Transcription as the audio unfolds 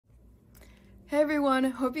Hey everyone,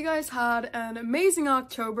 hope you guys had an amazing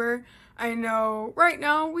October. I know right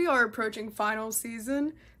now we are approaching final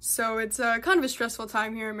season, so it's kind of a stressful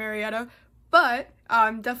time here in Marietta, but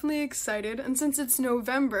I'm definitely excited. And since it's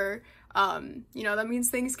November, that means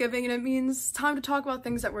Thanksgiving and it means time to talk about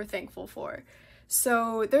things that we're thankful for.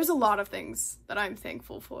 So there's a lot of things that I'm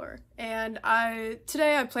thankful for, and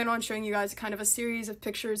today I plan on showing you guys kind of a series of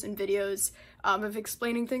pictures and videos of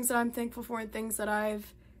explaining things that I'm thankful for and things that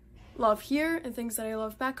I've love here and things that I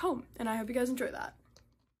love back home, and I hope you guys enjoy that.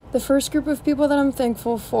 The first group of people that I'm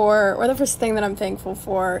thankful for, or the first thing that I'm thankful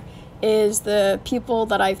for, is the people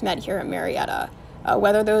that I've met here at Marietta.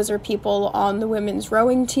 Whether those are people on the women's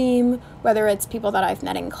rowing team, whether it's people that I've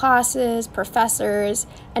met in classes, professors,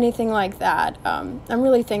 anything like that. I'm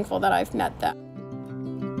really thankful that I've met them.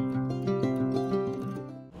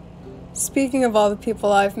 Speaking of all the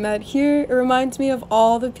people I've met here, it reminds me of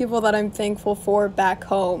all the people that I'm thankful for back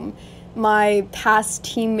home. My past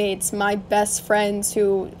teammates, my best friends,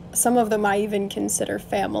 who some of them I even consider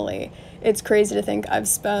family. It's crazy to think I've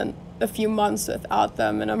spent a few months without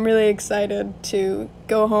them, and I'm really excited to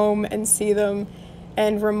go home and see them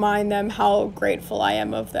and remind them how grateful I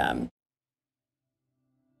am of them.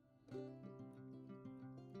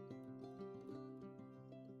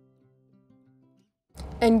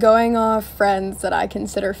 And going off friends that I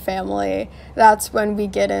consider family, that's when we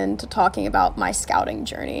get into talking about my scouting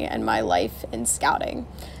journey and my life in scouting.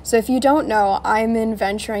 So if you don't know, I'm in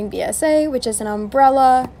Venturing BSA, which is an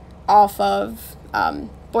umbrella off of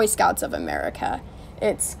Boy Scouts of America.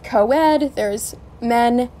 It's co-ed, there's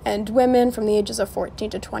men and women from the ages of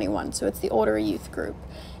 14 to 21, so it's the older youth group.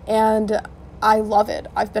 And I love it.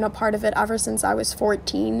 I've been a part of it ever since I was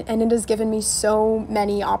 14, and it has given me so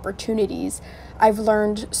many opportunities. I've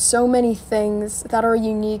learned so many things that are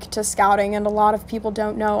unique to scouting, and a lot of people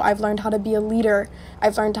don't know. I've learned how to be a leader.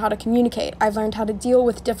 I've learned how to communicate. I've learned how to deal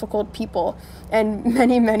with difficult people, and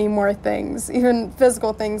many, many more things, even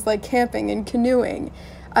physical things like camping and canoeing.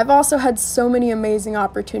 I've also had so many amazing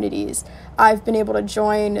opportunities. I've been able to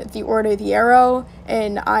join the Order of the Arrow,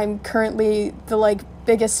 and I'm currently the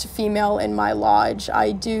biggest female in my lodge.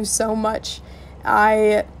 I do so much.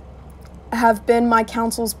 I have been my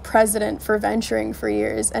council's president for Venturing for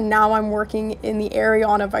years, and now I'm working in the area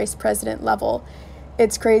on a vice president level.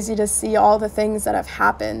 It's crazy to see all the things that have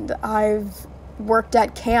happened. I've worked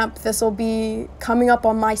at camp. This will be coming up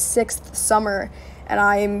on my 6th summer, and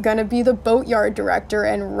I'm gonna be the boatyard director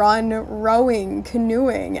and run rowing,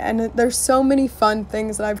 canoeing, and there's so many fun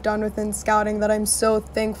things that I've done within scouting that I'm so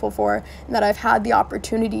thankful for and that I've had the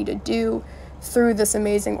opportunity to do through this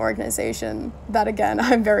amazing organization that, again,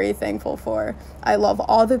 I'm very thankful for. I love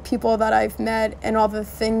all the people that I've met and all the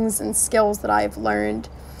things and skills that I've learned,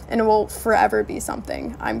 and it will forever be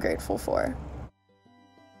something I'm grateful for.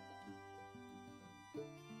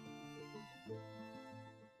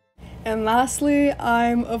 And lastly,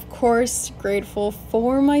 I'm of course grateful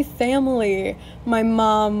for my family, my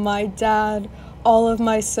mom, my dad, all of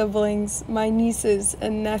my siblings, my nieces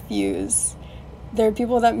and nephews. They're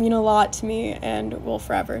people that mean a lot to me and will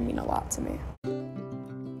forever mean a lot to me.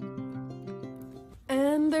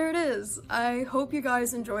 And there it is. I hope you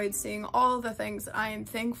guys enjoyed seeing all the things that I am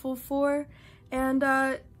thankful for. And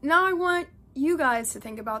now I want you guys to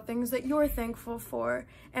think about things that you're thankful for.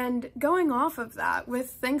 And going off of that, with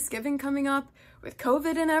Thanksgiving coming up, with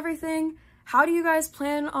COVID and everything, how do you guys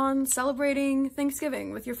plan on celebrating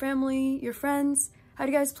Thanksgiving with your family, your friends? How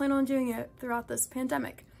do you guys plan on doing it throughout this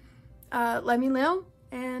pandemic? Let me know,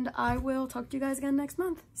 and I will talk to you guys again next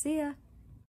month. See ya!